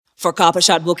For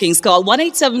Coppershot bookings, call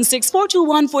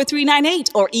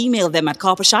 1-876-421-4398 or email them at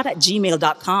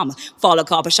coppershot@gmail.com. Follow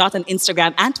Coppershot on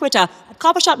Instagram and Twitter at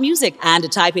Coppershot Music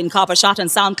and type in Coppershot on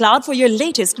SoundCloud for your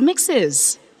latest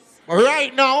mixes.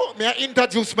 Right now, may I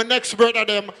introduce my next brother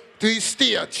them to his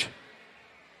stage.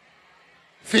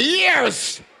 For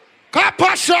years,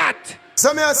 Coppershot.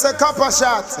 Some here say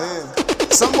Coppershot.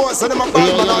 Some boys say them a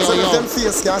bad man and say them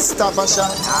face can stop a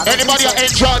shot. Anybody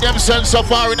enjoy themselves so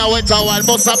far in a winter while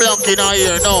must have block in a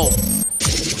ear? No.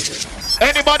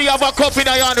 Anybody have a cup in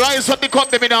a hand? Rise up the cup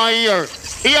them in a ear.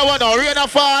 Here one now, rain a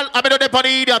fall. I'm in the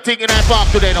idiot thing in the park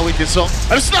today now with this song.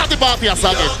 And start the party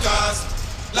again.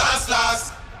 Last. Now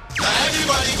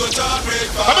everybody go to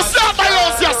breakfast. I'm start my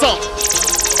house here, so.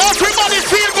 Everybody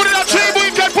feel good in a tree. We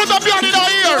can put up your hand in a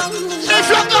ear. If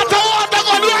you got a water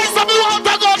gun, rise up the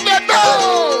water gun then. No.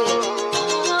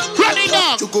 Ready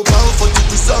now. To go bow for the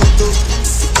result.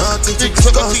 Nothing to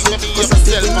discuss. Cause I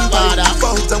tell my father.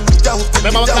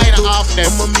 Remember what kind of half them.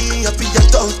 I'm a me happy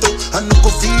at auto. I no go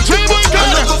feed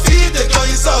the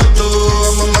guys out.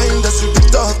 I'm a mind that's with the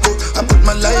talk. I put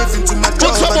my life into my job.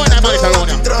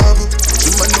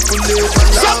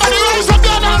 Somebody rise up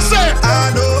there and say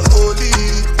I know holy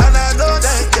and I know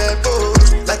that careful.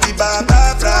 Like the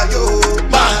Baba Frayo.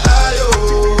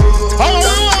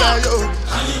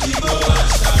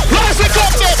 Rise it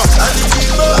up there.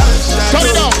 Turn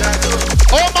it up.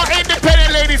 All my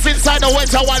independent ladies inside the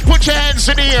winter one, put your hands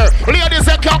in the air. Ladies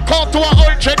that can count to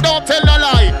 100, don't tell no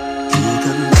lie.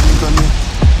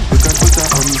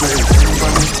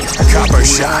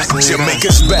 Coppershot,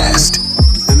 Jamaica's best.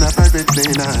 I'm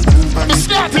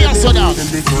start here so now.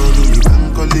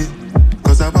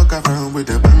 Cause I walk around with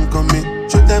the bank on me.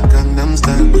 Shoot them Gangnam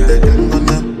style with the gang on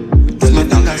them. Cause my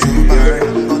dog has super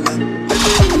on them.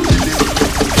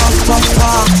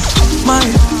 My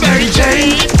Mary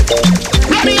Jane.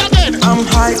 Ready again. I'm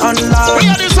high on love.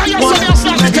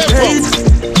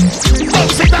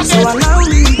 So allow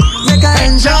me, make I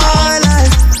enjoy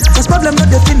life. Cause problem not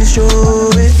the finish,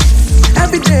 oh eh.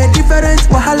 Every day different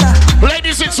wahala.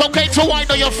 Ladies, it's okay to wine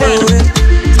on your friend.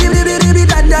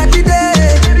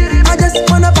 I just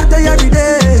wanna party every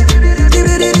day.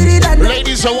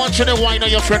 Ladies, I want you to wine on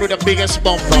your friend with the biggest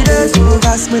bumper.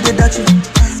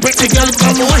 Pretty girl,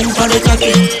 come wine for the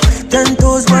cocky. 10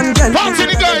 toes, one girl. Party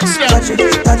the girls now. Touch it,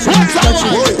 pass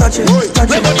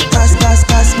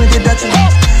me the Dutchie.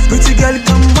 Pretty girl,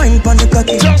 come wine for the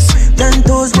cocky. 10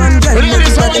 toes, one girl.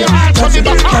 Ladies, touch it.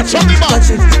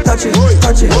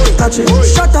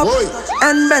 Shut up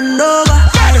and bend over.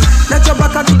 Let your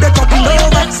back do the cocky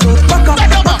over. So back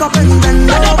up and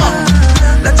bend over.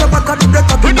 Let your back do the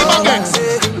cocky over.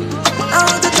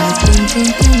 I've been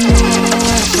drinking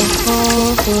more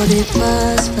alcohol for the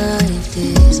past 5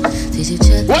 days. Did you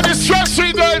check? What is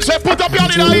stress-free, girls? Put up your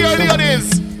hand in the ear,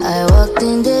 ladies. I walked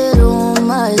in the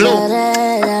room, I got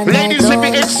it. Ladies, if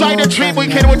you're inside the dream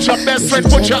weekend with your best friend,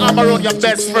 put your arm around your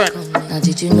best friend. Now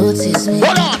did you notice me?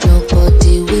 Hold on.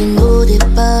 Nobody will know the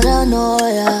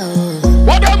paranoia.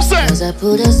 What I'm saying? Cause I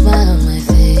put a smile on my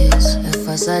face, a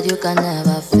facade you can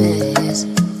never face.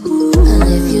 And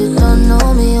if you don't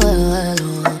know me well,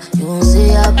 you won't see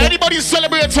how. Anybody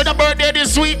celebrating a birthday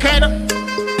this weekend?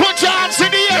 Put your hands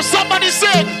in the air, somebody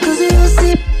sing. Cause you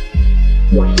see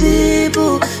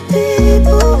people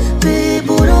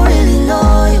don't really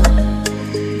know you.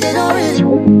 They don't really.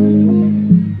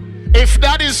 If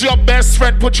that is your best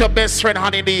friend, put your best friend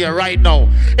hand in the air right now.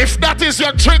 If that is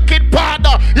your drinking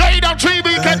partner, you're in a dream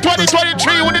weekend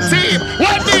 2023 with the team.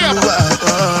 One name.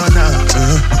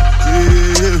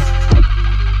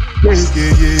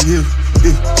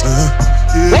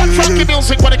 One funky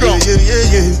music for the girl.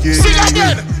 Sing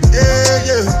again.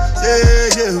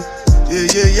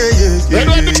 They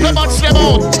don't have to play much them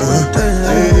out.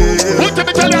 Put them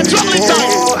in tell you juggling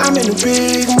time. I'm in a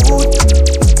big mood.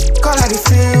 Call I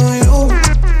feel you.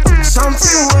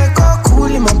 Something wake up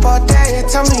cool in my body.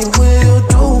 Tell me what you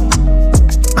do.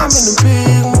 I'm in a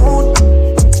big mood.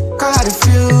 Call I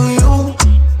feel you.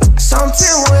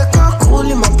 Something wake up cool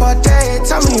in my body.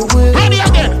 Tell me what you do. Ready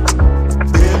again.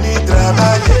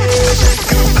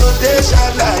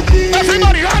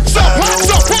 Everybody, hands up,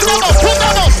 pull them up.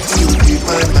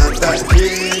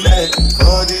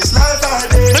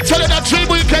 Let's tell you that dream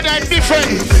weekend is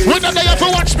different. We're not there to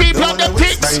watch people on them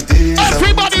things.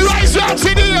 Everybody rise your hands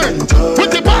in here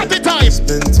with the party time.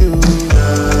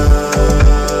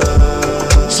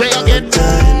 Say again.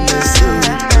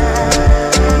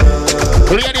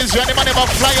 Ladies, you never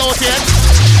fly out yet.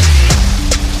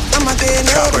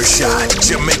 Coppershot,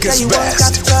 Jamaica's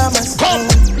best. Come.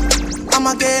 I'm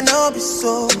again, no be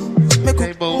so. Make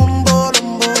Hey, a boom, boom,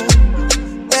 boom.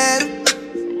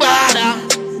 Bada.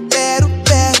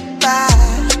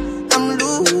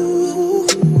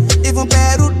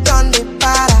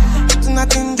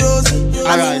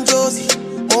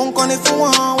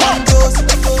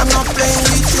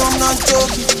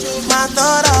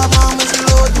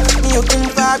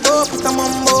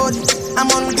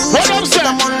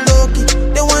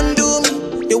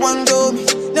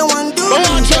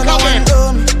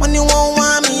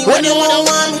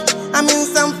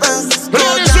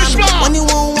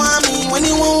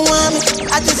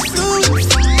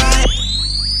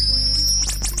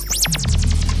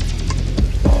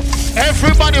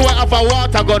 have a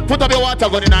water gun, put up your water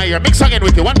gun in here. Mix again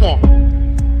with you, one more.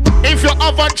 If you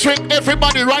have a drink,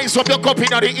 everybody rise up your cup in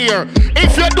the ear.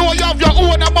 If you do, you have your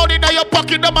own money in your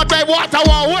pocket, no matter what I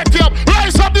want, wake you up.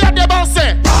 Rise up the other man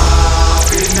say.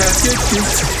 Business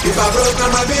if I broke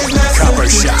down my business.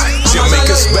 Coppershot,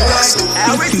 Jamaica's best.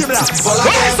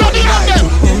 Rise up the other.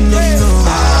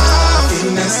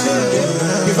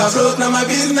 If I broke down my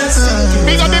business.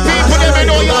 Big up the people, they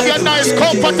know you have your nice,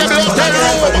 comfortable hotel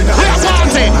room. We are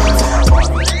party.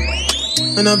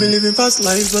 And I've been living fast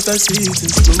lives, but I see it in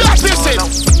slow. That's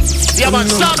it. Yeah, man,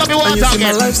 start up your water again.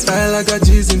 again. My lifestyle, I got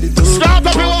G's in the door. Start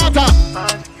up your water.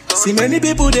 See many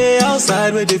people there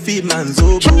outside where they feed man's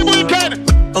open.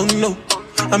 Oh no,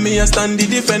 I mean I stand the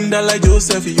defender like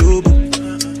Joseph Yobo.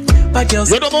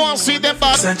 You don't want to see them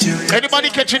bad. Anybody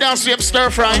catch you down, see them stir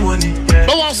fry.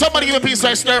 Don't want somebody give a piece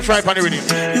of stir fry on the rhythm.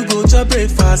 You go to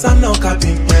breakfast, I'm not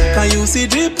capping. Can you see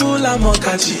drip pull, I'm not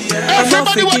catching.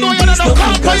 Everybody will know you're not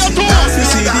caught by your toes. You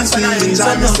see these feelings,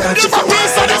 I'm not catching. Give a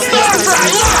piece of the stir fry.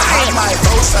 I have my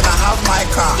house and I have my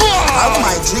car. I have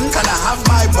my drink and I have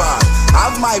my bar. I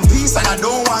have my peace and I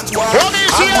don't want war. I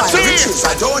have my riches,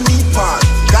 I don't need part.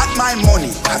 Got my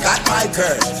money, I got my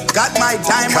girl. Got my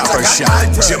diamonds, I got my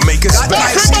pearl. Jamaica's got my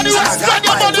best. Everybody will spend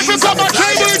your money for some of the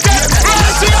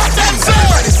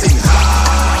everybody sing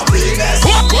happiness.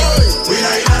 We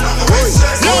not in no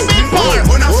business. No big part.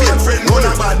 We not fake friend, we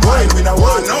not bad boy. We not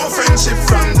want no friendship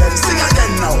from them. Sing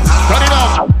again now. Turn it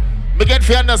up. Me get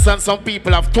to understand some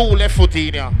people have two left foot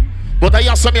in here. But I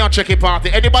hear some here check party.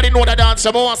 Anybody know the dance?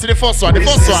 I want to see the first one. The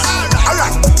first one.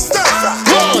 Alright, stir fry.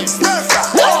 Stir fry.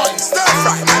 Stir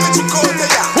fry. I'm at you go there.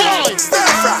 Stir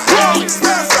fry.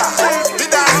 Stir fry. The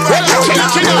dance by you.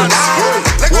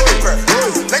 Let go deeper.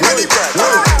 Let go deeper.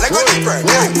 Let go deeper.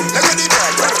 Let go deeper.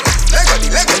 Let go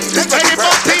deeper. Any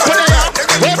more people there?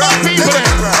 Where more people there?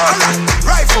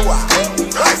 Right for what?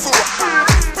 Right for what?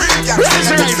 Bring your Rise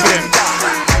right for them.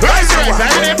 Rise right for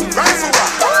them. Right for what?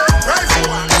 Right for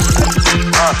what?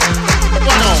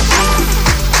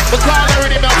 Because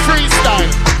already about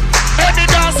freestyle. Any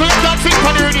dance we can fit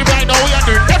on the rhythm right now. We are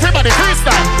doing everybody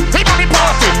freestyle. We do the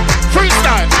party.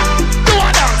 Freestyle. Do a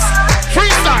dance.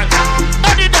 Freestyle.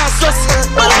 Any dance just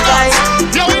do a dance.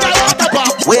 Yo, we don't want to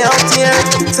pop. We out here.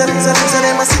 Say them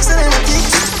a six, say them a kick.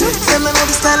 Them know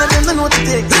the style and them know the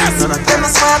take. None of them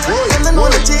are smart, them know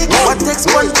the take. What takes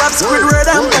one pop, Squidward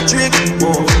and Patrick.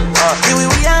 Here we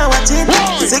are watching.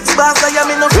 6 bars I am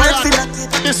in no fret for that.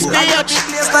 The stage.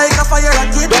 Like a fire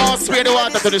rocket. Don't spray the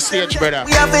water to the stage, brother.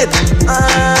 We have it.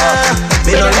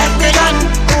 Me don't let me gun.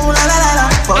 Ooh la la la la.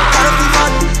 For quality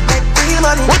fun. Make real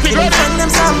money. What you got? Send them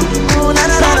some. Ooh la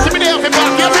la la la.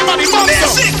 Everybody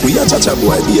we a chacha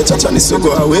boy, be a chacha nisso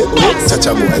go away.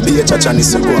 Chacha boy, be a chacha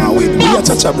nisso go away. We a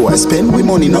chacha boy, spend we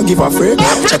money, not give a freak.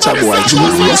 Chacha boy,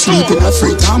 jewelry sleep in a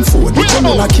free time food. We come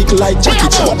on a kick like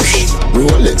Jackie Chan.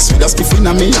 Rolex with a stiff in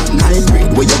a me and high grade.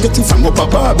 Where you get it from up a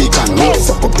Barbican?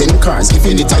 Fuck up 10 cars,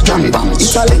 giving it a gang bang.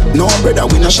 Italy, no brother,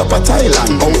 we not shop at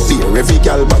Thailand. Out there, every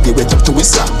girl body wet up to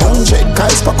his slap. 100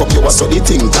 guys pack up you a so the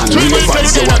thing done. We a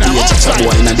vibes, you a be a chacha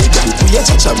boy in a the gang. We a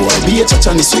chacha boy, be a chacha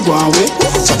nisso go away.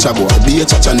 Chacha boy, be a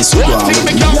chacha nisso go away.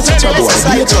 Be a chacha boy,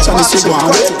 be a chacha nisso go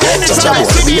away. Chacha boy,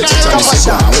 be a chacha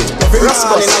nisso go away. Every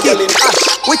rascal in a girl in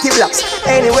ash. Witty blocks.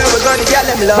 Anywhere we go, the girl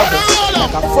them love it.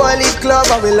 Like a 4-leaf club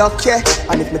and we luck, yeah.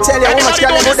 And if me tell you how much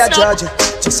girl them would have judge you,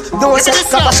 just don't say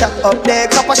Coppershot up there,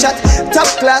 Coppershot. Top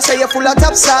class, say you full of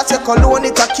top sauce. Your cologne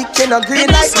it a kick in a green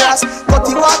like grass. Cut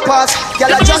it walk past, girl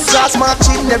a just grass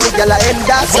marching. Every girl a end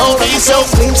that so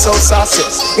clean, so saucy.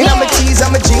 In my tees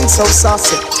and my jeans, so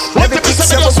saucy. Every kick,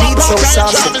 so beat, so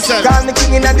saucy. Call me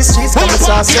king in the streets, come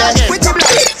saucy. Witty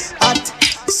blocks, hot.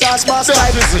 Sauce boss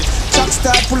type. Chuck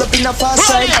start pull up in a fast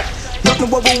side. Nothing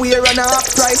what we wear on a half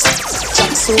price.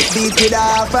 Chuck suit beat with a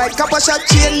half right. Coppershot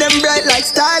chain them bright like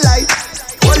starlight.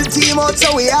 Whole team out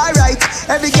so we alright.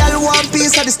 Every girl one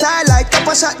piece of the starlight.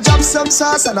 Coppershot drop some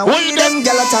sauce and I want them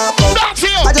girl a top out.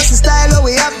 I just the style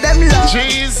where we have them love.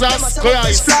 Jesus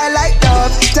Christ. Fly like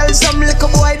dog. Tell some little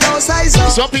boy don't size up.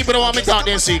 Some people don't want me talk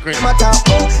their secret. My top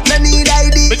out. No need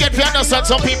ID. We get to understand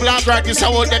some people are right. This is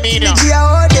how they mean it.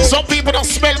 Some people don't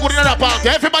smell good in the party.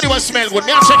 Everybody will smell good.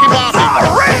 Me and check it out.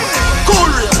 Cool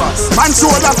ravers. Man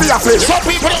shoulder for your face. Some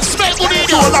people don't smell good in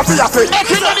Shoulder for your face.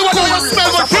 Everybody will smell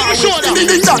good. From the shoulder. The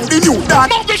new dance.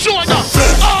 Move the shoulder.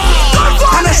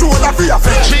 And a shoulder for your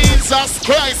face. Jesus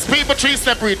Christ. People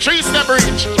 3-step reach. 3-step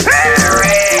reach.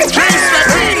 3-step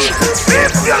reach.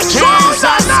 Jesus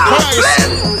Christ.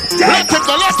 Let him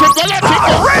go. Let him go. Let him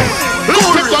go. Let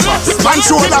him go. Man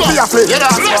shoulder for your face. Let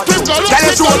him go. Tell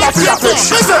your shoulder for your face.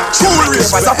 Cool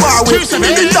ravers are far away.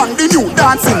 The new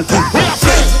dancing thing.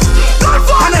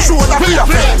 And a shoulder for your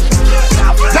face.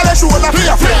 Tell a show love for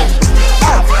your friend.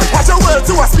 Watch your words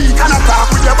to a speak and a talk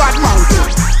with your bad mouth.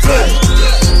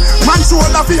 Man show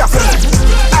love for your friend.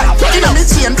 In a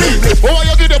chain bleed. Oh,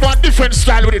 you give them one different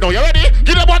style with it now. You ready?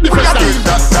 Give them one different style.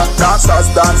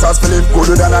 Dancers feel it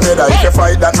gooder than another. If you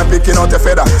fight that, me picking out a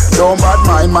feather. Don't bad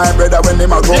mind my brother when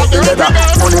them a go together.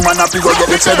 Money man up, you go get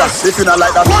the cheddar. If you not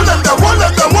like that, hold them there, hold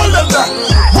them there, hold them there.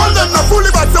 Hold them there, fully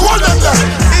back, hold them there.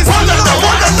 Hold them there,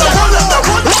 hold them there, hold them there,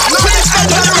 hold them there.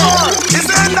 It's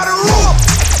the end of the rope.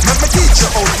 Let me teach you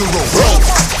how to rope.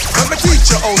 Let me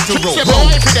teach you how to rope.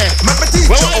 Let me teach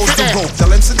you how to rope. Tell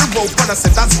him to the rope when I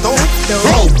said that's dope.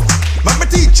 Rope. Let me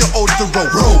teach you how to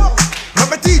rope. Let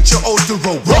me teach you how to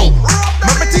rope.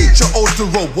 Let me teach you how to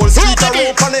rope. Whole street a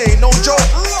rope and ain't no joke.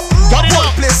 One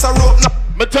place a rope.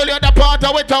 Me tell you the part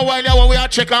of it a while when we are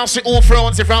check and see who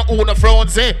frowns and who no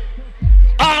frowns.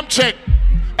 Arm check.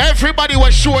 Everybody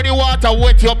was sure the water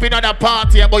wet you up in the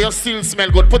party, but you still smell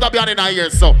good. Put up your hand in your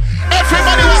ears, so.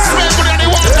 Everybody was smell good in the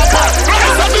water party.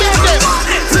 Rise up your hand.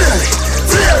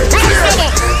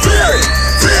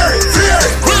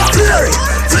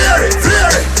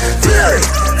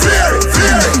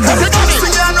 Everybody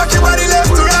sing and rock your body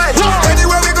left to right.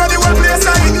 Anywhere we go, the one place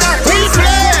I ignite. We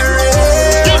play.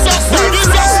 Give us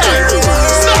style.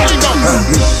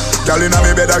 girl inna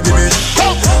me bed a give me.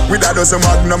 With a dozen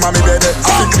magnum on me bed.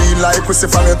 I clean like pussy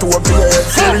from your toe up to your head.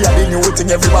 Theory of the new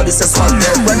thing everybody says smart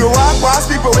dead. When you walk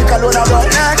past people we call on a run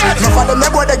neck. Enough of them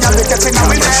they boy they girl they catching on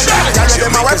me neck. Girl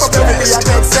them a wipe up your booty and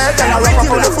get set. And I wrap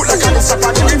up on the foot like a dish up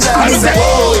on the rim. I say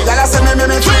whoa, girl I say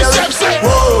me flare it.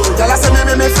 Whoa, girl I say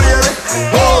me flare it.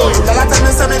 Whoa, girl I tell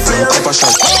me say me flare it.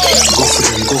 Coppershot,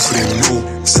 go for them, no.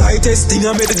 Slightest thing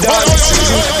I made the dance.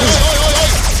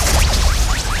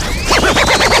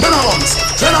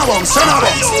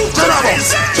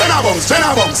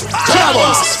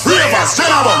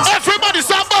 Everybody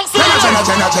start bounce to the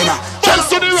right. Bounce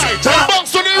to the right.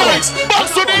 Bounce to the right.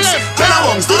 Bounce to the left.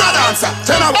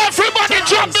 Everybody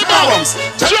drop the bounce.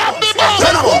 Drop the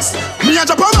bounce. Me a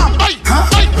Japan man.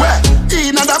 Where?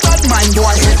 In a bad mind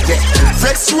boy head there.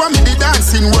 Vex you and me the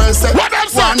dancing world set. What them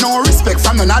say? Want no respect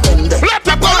from none of them there. Let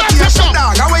them go. Let them go.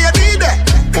 Dog, how you did there?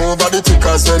 Over the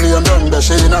tickers when you done the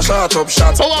she in a shot up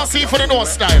shot. So I see for the no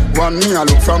style. One me I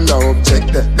look from the object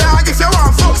there. Dog, if you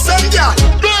want fuck some girl,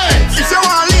 if you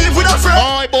want live with a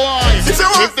friend, boy.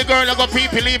 If the girl go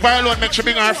people leave her alone, make sure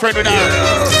bring her friend with her.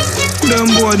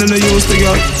 Them boy don't use the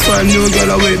girl. Find new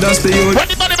girl away, that's the youth. When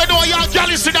the man even know your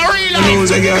girl is in the real life.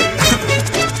 Knows a girl.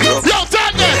 Yo,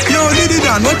 Tanner. Yo, Diddy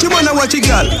Dan, what you wanna watch a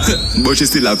girl? But she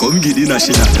still a come get in a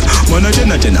national. Man a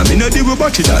jenna, me no deal with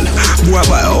batch it all. Boy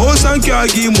buy a house and car,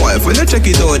 give him wife when you check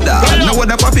it out dog. Now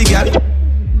what a papi girl.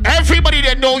 Everybody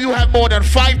that know you have more than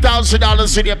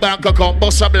 $5,000 in your bank account,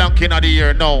 bust a blank in the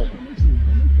year, no.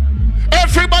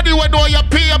 Everybody will know you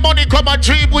pay your money come a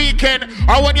dream weekend,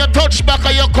 or when you touch back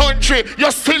of your country,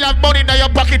 you still have money in your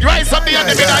pocket. Rise up the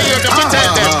end of the year, let me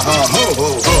tell them.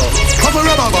 Couple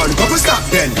rubber band, couple stop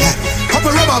then.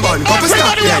 Couple rubber band, couple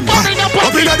stop then.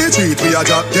 Up in the street, we a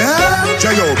drop there.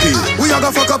 J.O.P. We a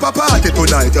go fuck up a party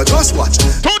tonight, you just watch.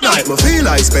 Tonight, me feel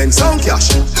I spend some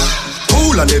cash.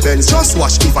 Cool on the Benz, just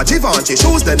watch. If a Givenchy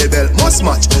shoes, then the belt must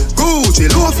match. Gucci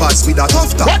loafers with a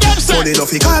tough top. Money no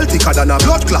fickle thicker than a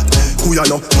blood clot. Who you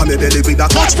know, on me belly with a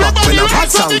clutch back. When a bad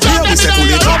sound clear, we say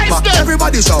pull it up back.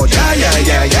 Everybody shout, yeah, yeah,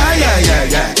 yeah, yeah, yeah, yeah,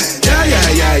 yeah. Yeah,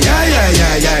 yeah, yeah, yeah, yeah,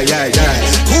 yeah, yeah, yeah, yeah.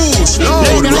 Push,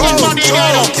 load, roll,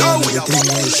 yo,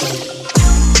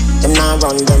 them now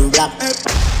run them black.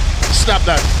 Stop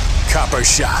that.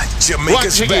 Coppershot,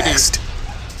 Jamaica's best.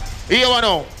 Here you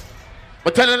know.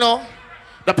 But tell you now,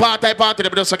 the part they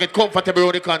just get comfortable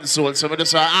with the console. So we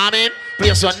just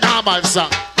play some normal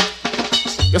song.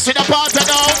 You see the part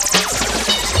now?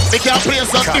 They can play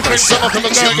some different song from the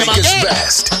girl. Jamaica's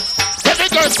best. Every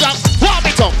girl song, warm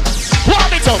it up,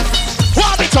 warm it up,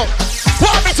 warm it up,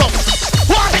 warm it up,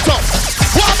 warm it up,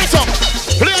 warm it up.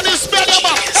 Play this belly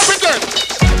back, every girl.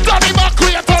 Turn it back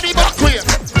queer, turn it back queer.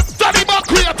 Turn it back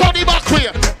queer, turn it back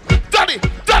queer. Turn it,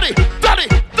 turn it, turn it,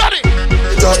 turn it.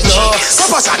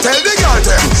 Coppershot, tell the girl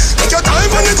them. Take your time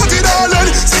when you cut it all in.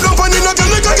 Sit up on the knuckle,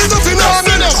 make a get up in all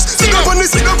in. Sit up on the,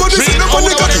 sit up on the, sit up on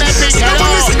the cocky. Sit up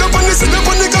on the, sit up on the, sit up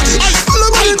on the cocky. All of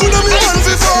money coulda be one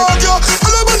for fuck you.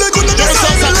 All of money coulda be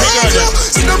something love you.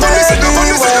 Sit up on the, sit up on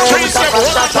the, sit up on the.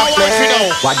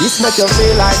 What this make you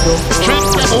feel like though?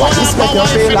 What this make you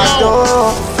feel like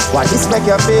though? What this make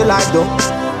you feel like though?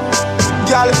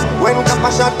 Girl, when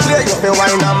Coppershot play, you feel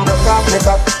wine and broke off me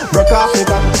cock. Broke off me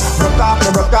cock. Broke off me,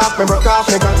 broke off me, broke off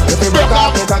me cock. You feel broke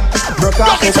off me cock. Broke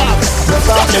off me cock. Broke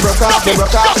off me, broke off me,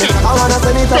 broke off me. I wanna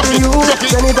send it up to you,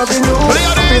 send it up to you.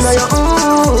 Feel like you,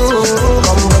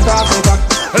 come broke off me cock.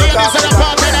 Broke off me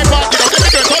cock.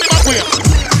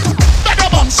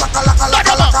 Boom shaka laka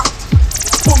laka laka.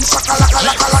 Boom shaka laka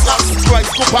laka laka.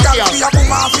 Girl fi a boom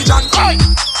a vision.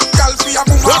 Girl fi a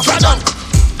boom a vision.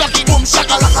 Boom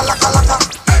shaka laka laka laka.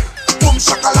 Boom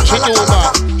shaka laka laka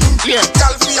laka.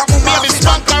 Girl fi a boom a vision.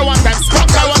 Spank her one time,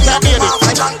 baby.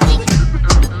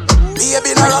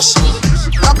 Baby no rush.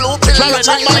 The blue pill you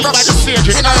try to brush.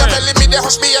 Inna your belly me the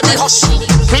hush, baby hush.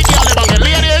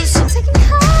 Ladies.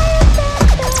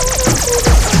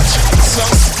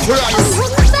 Jesus Christ.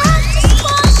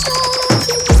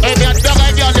 Hey, me a dog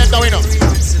and girl them now, you know.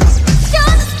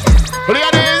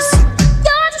 Ladies.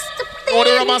 Oh,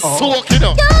 the rum a soak, you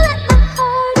know.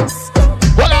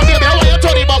 Well, baby, I want you to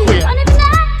turn it back way.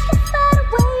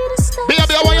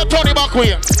 Baby, I want you to turn it back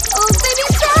way.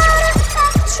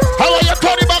 How are you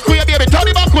turn it back way, baby? Turn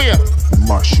it back way.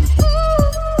 Mash.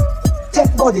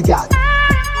 Take bodyguard.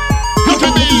 You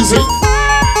can be easy.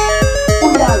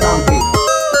 Put that around me.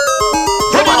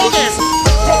 Put it again.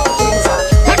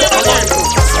 Put it again.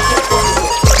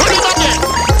 Put it again.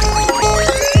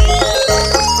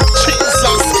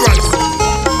 Jesus Christ.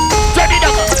 Take it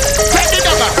again. Take it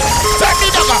again. Take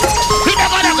it again. Hit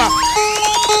again.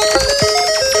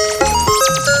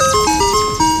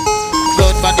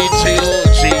 Good body,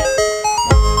 G.O.G.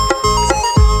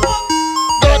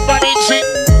 Good body, G.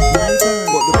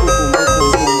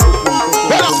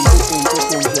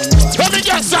 Let me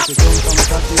get some.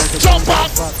 Jump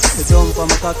up.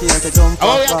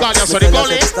 Oh, yeah, God, you're so the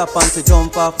goalie. Stop and to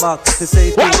jump off back. To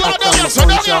say well, down here, so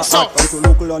down here, so. And to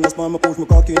local on the smile, I push my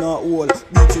cocky in a hole.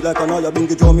 Beat it like an eye,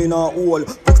 bingy drum in a hole.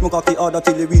 Push my cocky harder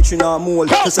till it reach in a mole.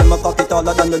 She send my cocky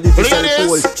taller than the little cell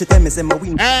pole. She tell me, say my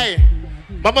wing. Hey,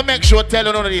 Mama, make sure tell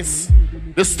you none of this.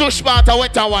 The stush part are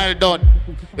wet and wild done.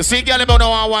 You see, girl, about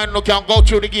now one look can go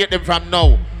through the gate them from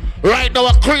now. Right now,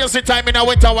 a crazy time in a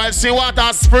wet and wild. See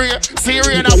water spray, see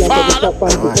rain and fall.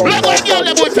 Let go, girl,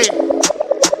 let go with it.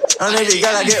 And every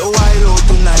girl I get wild out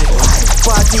tonight.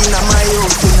 Party in my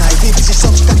house tonight. If she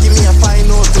suck, cocky me a find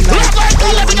out tonight.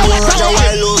 Let me know I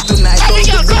wild out tonight. Don't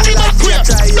you go like me,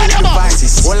 try your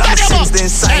devices. All I'm since then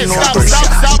sign out to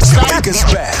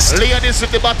Stop. Ladies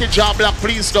with the body job black,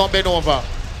 please don't bend over.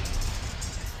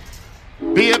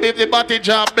 Baby, if the body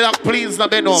job black, please don't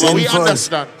bend over. We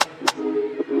understand.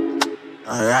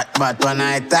 Alright, but one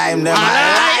night time, them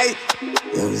alright.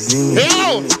 You see me.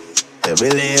 You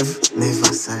believe,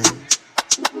 never sign.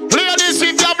 Ladies,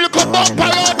 if you have look up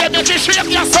around them, you just shake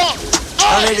yourself.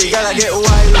 And every girl I get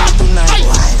wild out tonight.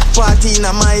 Party in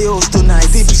my house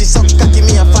tonight. If she suck cocky,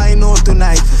 me a find out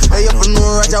tonight. I have to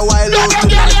know Roger wild out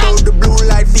tonight. Out the blue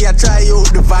light, for you try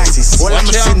out devices. All I'm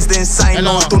since then sign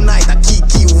out tonight. A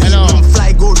kiki, we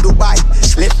fly go Dubai.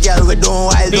 Left girl we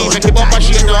don't wild out tonight.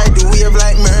 She ride the wave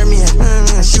like mermaid.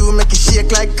 She make it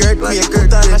shake like Kurt. We a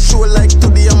Kurt on a show like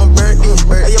today I'm a birthday.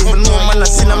 I have to know man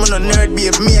I sin I'm a nerd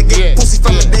babe. Me I get pussy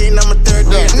from the day and I'm a third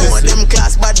grade. No of them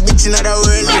class bad bitch in the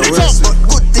world. But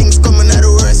good things coming out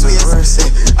the worst ways.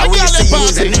 I will say you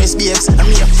was a nurse babes. I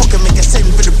mean I fucking make a send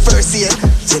for the first year.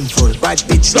 Sinful, bad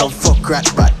bitch love fuck rat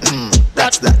bat.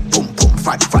 That's that boom boom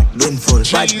fat doingful.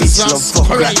 Bad bitch love fuck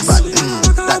rat bat.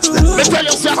 That's that boom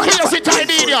boom fat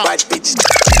bad bitch.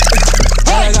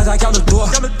 I got a camel door.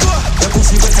 The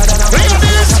pussy wetter than a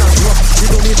she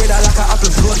do me better like a apple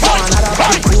float. Another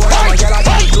bad pour, I'm a girl a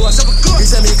bad close. He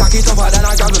say me cocky tougher than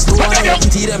a gravel stone. I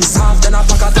kitty them soft, then I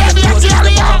pack out the toes. Get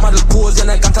them on a model pose, then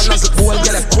I got a nozzle pole.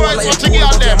 Get a cool like a cool,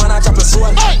 but them man a chop a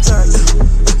soul.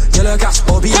 Yellow cash,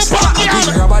 obese. A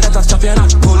big rubber that a chop your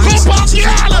not police.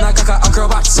 Man a caca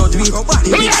acrobat, so do it.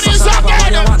 The bitch for salva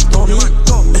when you want dummy.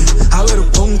 I wear the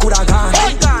punk could have gone.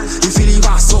 If you leave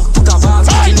a sock, put a valve.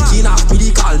 Thinking off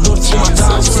medical, not too much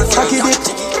time. Cocky dip.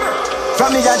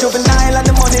 From me a juvenile and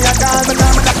the money I call me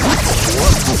down.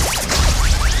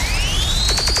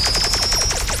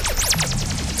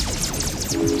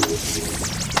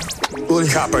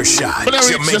 Coppershot,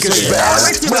 Jamaica's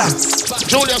best.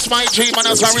 Julius, my G, man,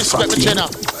 as I respect the channel.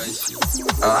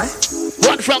 Alright.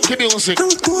 One Frankie music.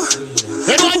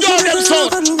 They don't know them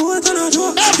sound.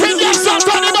 Every day, some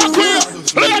turn it back here.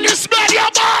 Look at this man, your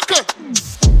back.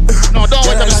 No, don't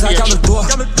wait on the stage.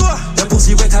 The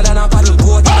pussy wetter than a paddle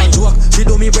boat. She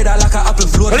do me better like a apple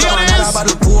float. Another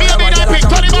paddle boat.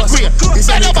 Turn it back here. He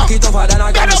say me cocky tougher than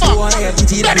a gravel stone. I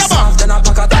kitty that is soft, then I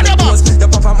pack out the pose. The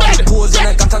papa man pose, then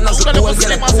I got a nozzle pole.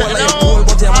 Get a cool like a pole,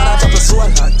 but your man a chop a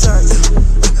soul.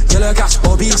 Yellow cash,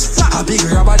 obese. A big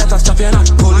rubber that a chop your not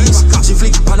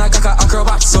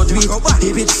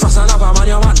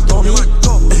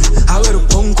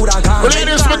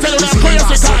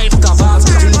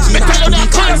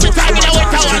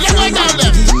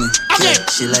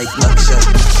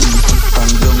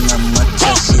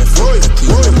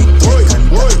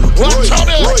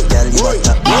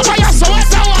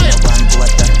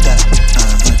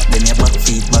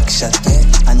shot.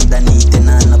 Underneath and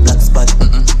on a black spot.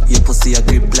 Your pussy a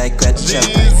grip like red chop.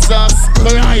 Jesus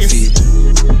Christ.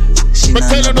 But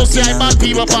tell you no say I'm mad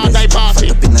people party. Fat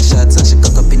up in a shots and she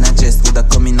cock up in a chest. Woulda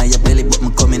come in your belly, but me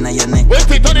come in your neck. Wait,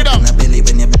 turn it up.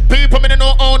 People me don't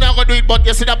know how I'm gonna do it, but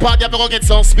you see that party, I'm gonna get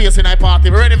some space in that party.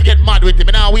 We're ready to get mad with it.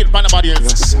 Me now wait for nobody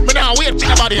else. Me now wait for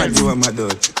nobody else. You are my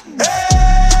dog.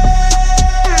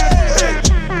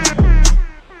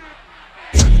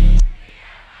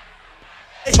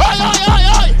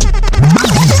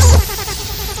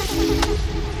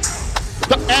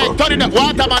 Hey, turn it up.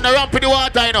 Waterman, a ramp in the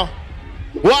water, you know.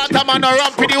 Waterman, a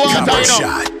ramp in the water, you know.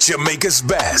 Coppershot, Jamaica's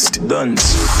best.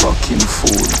 Dunce fucking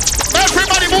fool.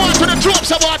 Everybody move on to the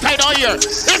drops of water in our ear.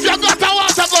 If you got a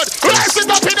water good, raise it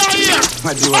up in our ear.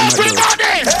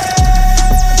 Everybody!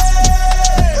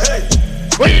 Hey!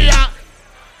 We are.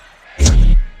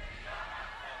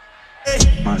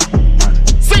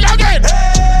 Sing again!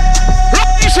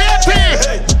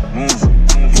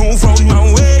 Move out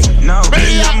my way. Now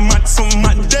I'm mad so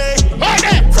mad day.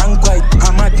 Frank White,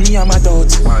 I'm mad me, I'm a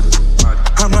dot.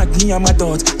 I'm mad me, I'm a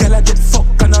dot. Girl I get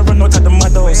fucked and I run out of the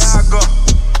mad house.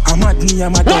 I'm mad me,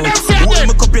 I'm a dot. Hold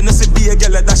me cup, you know, say be a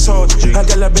girl at that short. A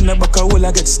girl I been a back a hole,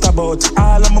 I get stabbed out.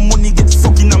 All of my money get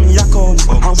fucking on me account.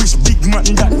 I wish big man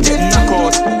that get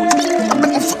knocked out.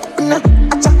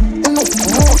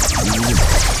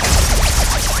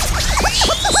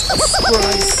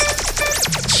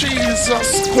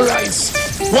 Jesus Christ,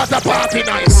 what a party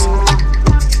nice.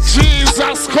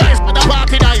 Jesus Christ, what a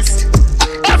party nice.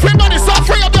 Everybody start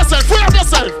free up yourself, free up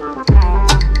yourself.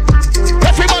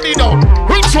 Everybody now,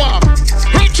 rich walk,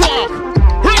 rich walk,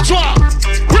 rich walk,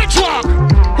 rich walk,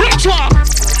 rich walk,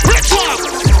 rich walk.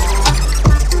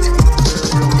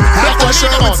 After the show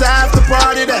it's after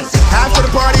party then. After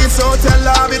the party it's hotel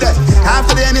lobby then.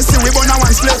 After the NSC we burn a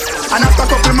one split. And after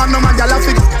couple man no man gal a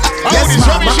fit. Yes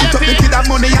man, back it up the kid have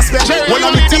money and spend. One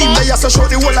of the team they so show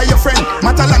the whole of your friend.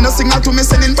 Matalan no signal to me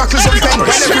sending back on pen.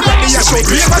 When everybody a show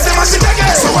great but them a shit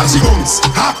again. So watch you bounce,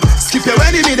 ha, skip your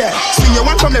enemy there. Swing your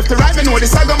one from left to right, me know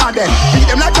this I go mad then. Beat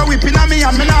them like a whipping on me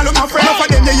and me nah look my friend. Enough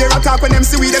of them they hear a talk when them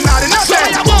see we them not enough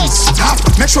there. Ha,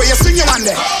 make sure you swing your one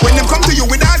there. When them come to you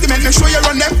with argument, make sure you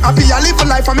run them. Happy I live for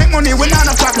life, I make money, we not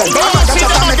a problem. I got a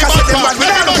time, make I set them back, we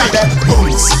not look at them.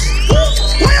 Bounce,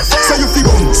 so you feel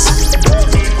bounce.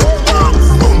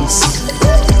 Bounce,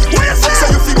 so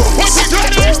you feel bounce. What's it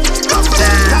doing?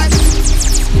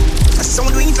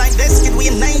 Someone doing it like this, kid, we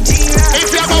in Nigeria.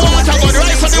 If you have a water gun,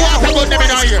 raise on the water gun, them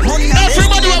in our ear.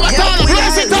 Everybody have a tall,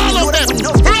 raise it all of them.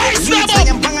 Raise them up.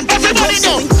 Everybody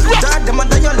know. Dad, them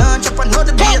under your lunch, up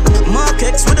another date. Mark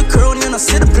X with a crown, you know,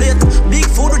 see the plate. Big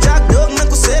food with Jack Dog,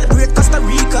 make we celebrate. Costa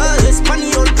Rica,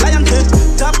 Espanol, clientele.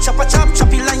 Top chopper,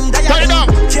 choppy line, diamond.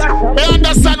 I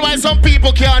understand why some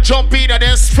people can't jump in and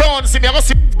then frowns. If you go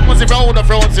see round the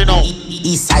frowns, you know.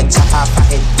 Eastside chopper,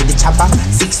 head to the chopper.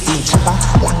 16 chopper,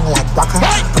 long like waka.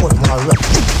 Put more rock.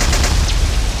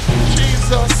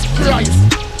 Jesus Christ.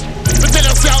 We tell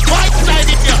you, see how quite side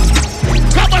in here.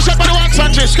 Coppershot by the one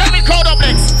countries. Let me call up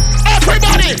next.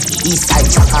 Everybody! Eastside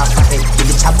chopper, head to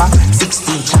the chopper.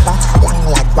 16 chopper, long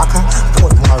like waka.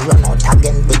 Put more run out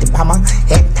again with the hammer.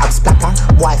 Head tap splatter,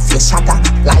 boy face shatter.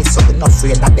 Lies up enough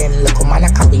afraid that then look man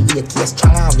I carry a case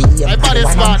stronger. My body's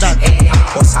smart then.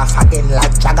 Bust off again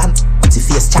like dragon. Put your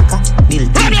face chaka,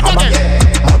 build the hammer.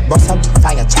 Mud bust up,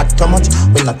 fire chat too much.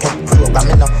 We no take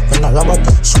programming up, we no robot.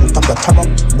 Shoot up your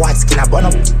tummy, boy skin a burn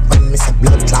up. When miss a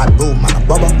blood clot boom and a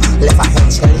bubble. Left a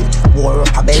hand shelly, wore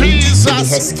up a belly.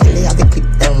 Jesus! Have a clip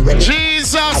them ready.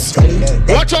 Jesus!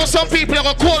 Watch out, some people are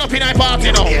gonna call up in our party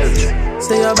now.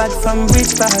 Say you're back from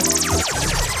which part?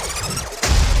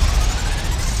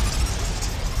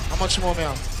 How much more,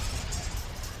 man?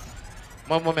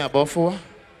 More, man, about 4?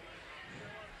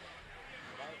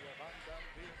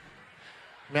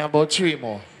 Me about 3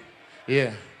 more.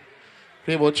 Yeah.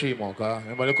 Play about 3 more, cause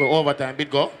remember look overtime bit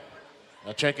go.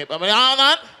 I check it. I mean, hang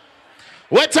on.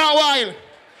 Wait a while.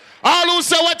 All who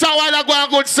say wait a while are going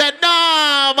good said,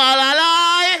 no, man, a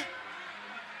lie.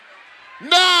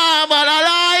 No, man, a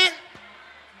lie.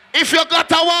 If you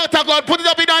got a water gun, put it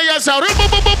up in your ears.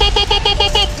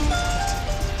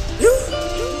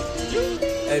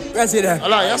 Hey, President.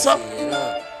 Hello, yes, sir?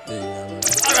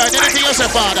 Alright, anything you say,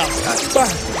 Father?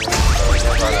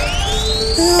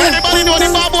 Anybody know the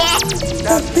babua?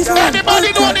 Anybody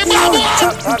know the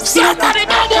babua? Somebody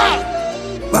babua!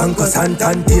 Banco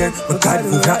Santander, my card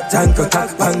for that Janko Tack,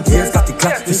 Bankier, Scotty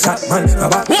Clap, the shot man,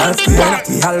 Robert Sanspier,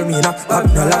 the Almina,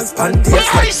 Bagnolas, Pantiers,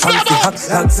 Fancy Hack,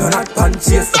 Lags on that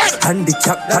Panchiers,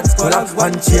 Handicap, that's Collar,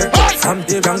 one cheer, from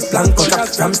the Bronx, Blanco Tack,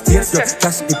 from Stairs,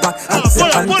 Cash the Pack,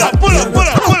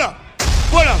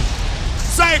 Pull up.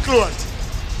 Psych Cyclone.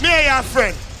 Me and your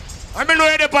friend. I'm know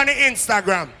it up on the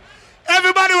Instagram.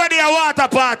 Everybody ready a water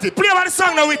party. Play about the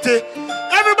song now with it.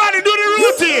 Everybody do the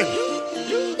routine.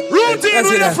 Routine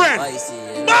with your friend.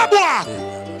 Babwa.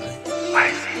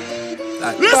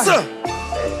 Listen.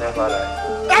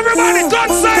 Everybody turn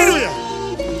sideways.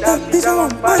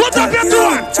 Put up your two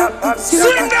hands.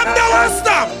 Swing them down and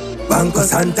stop. Banco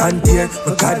Santander,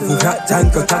 my God, we got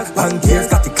Janko Tack Bankiers,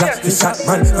 got the class, the shot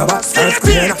man, Rabak, and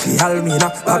Square, the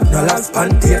Almina, Bag, no last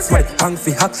Pantiers, my Pang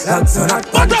fi hack, lags on that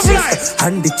Pantiers,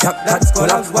 handicap, that's call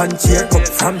up one chair, come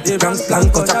from the Bronx,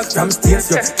 Blanco Tack, from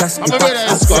stairs, cash the back,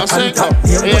 ask the Pantap,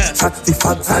 near what chat the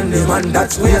facts, and the man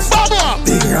that's waste.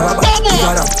 Big Rabak, we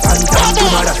got a Pantam, we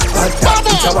got a bad cat,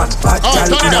 it's a one, bad gal,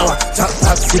 in our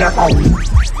chap, see that.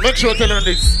 Make sure tell them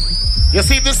this. You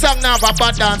see this song now for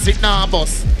bad dance, it now,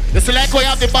 boss. You see like we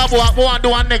have the babu walk, we want to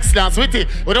do one next dance with it.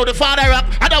 Without the father rock,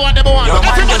 I don't want them to want.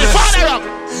 Everybody father rock.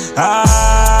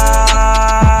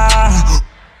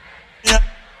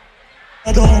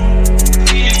 I don't.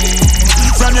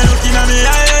 From you looking at me,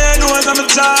 I know I'm a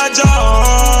charge.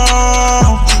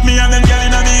 Me and them girl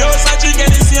in the house, I drink and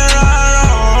it's here.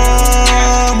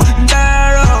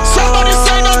 Somebody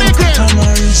say no nigga.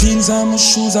 Jeans and my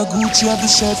shoes are Gucci, I have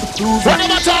the shirt for proof. What am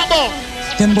I talking about?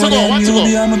 Them boy and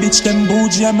movie, I'm a bitch, them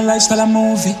bougie, I'm a lifestyle, a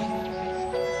movie.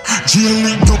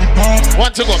 G-Link double pop.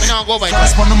 Want to go, me now go by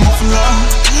fast on the muffler.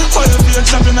 Oh, you feel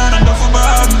champion and I'm duffel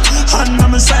bag. And I'm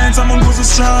a science, I'm a go so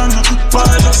strong. But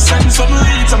I just send some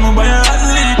leads, I'm a buy a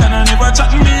athlete. And I never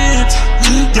chat meat.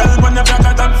 Girl, when the black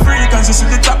at top freak, and she see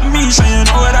the top me, so you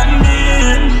know what I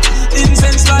mean.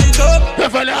 Incense light up,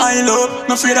 I look,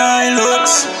 no fear I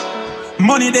looks.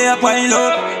 Money they a pile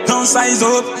up, don't size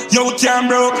up, yo can't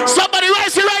broke. Somebody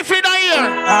raise your rifle in the ear.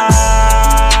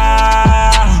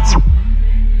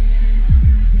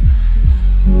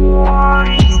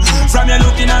 From you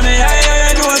looking at me,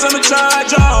 I know I'm a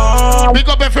charger. Pick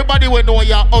up everybody we know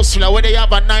you're hustler, whether you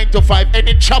have a 9 to 5,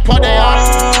 any chopper they are.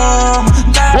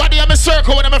 What do you have a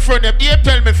circle when I'm a friend? You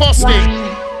tell me first thing.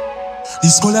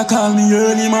 This caller call me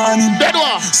early morning. Dead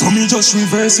one. So me just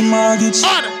reverse the mortgage.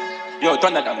 Yo,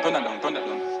 turn that down.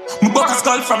 My buck a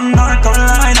skull from North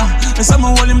Carolina. Me say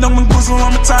me hold him down, me puzzle on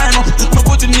my time up. Me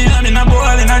put him in a bowl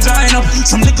in a giant up.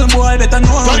 Some little boy better know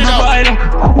how to buy them.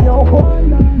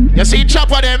 You see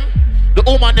chopper them, the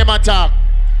woman them attack.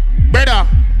 Brother,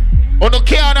 on the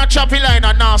care on a choppy line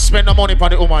and now spend the money for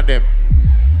the woman them.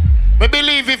 Me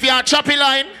believe if you are a choppy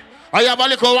line, I have a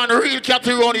little one real cat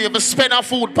around you, you spend a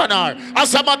food pan her.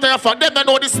 As a matter of fact, them they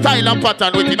know the style and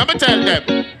pattern with him. Let me tell them.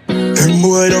 Them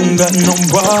boy don't got no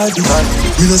body.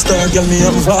 We no star girl, me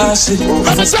have varsity.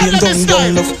 If I spin down,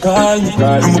 girl love call me.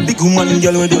 I'm a big woman,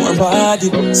 girl with your body.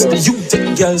 So you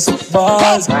take girls up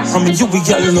bars. I'm a you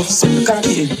girl love some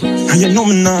cocky. And you know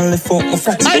me now left for my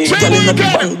frat. Girl in the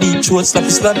bandit, show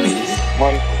slappy.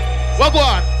 What go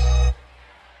on?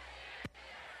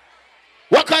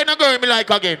 What kind of girl me like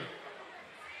again?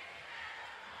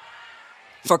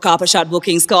 For Coppershot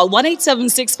bookings, call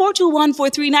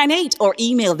 1-876-421-4398 or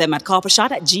email them at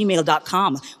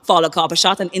coppershot@gmail.com. Follow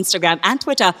Coppershot on Instagram and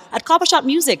Twitter at Coppershot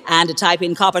Music and type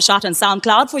in Coppershot on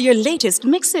SoundCloud for your latest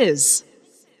mixes.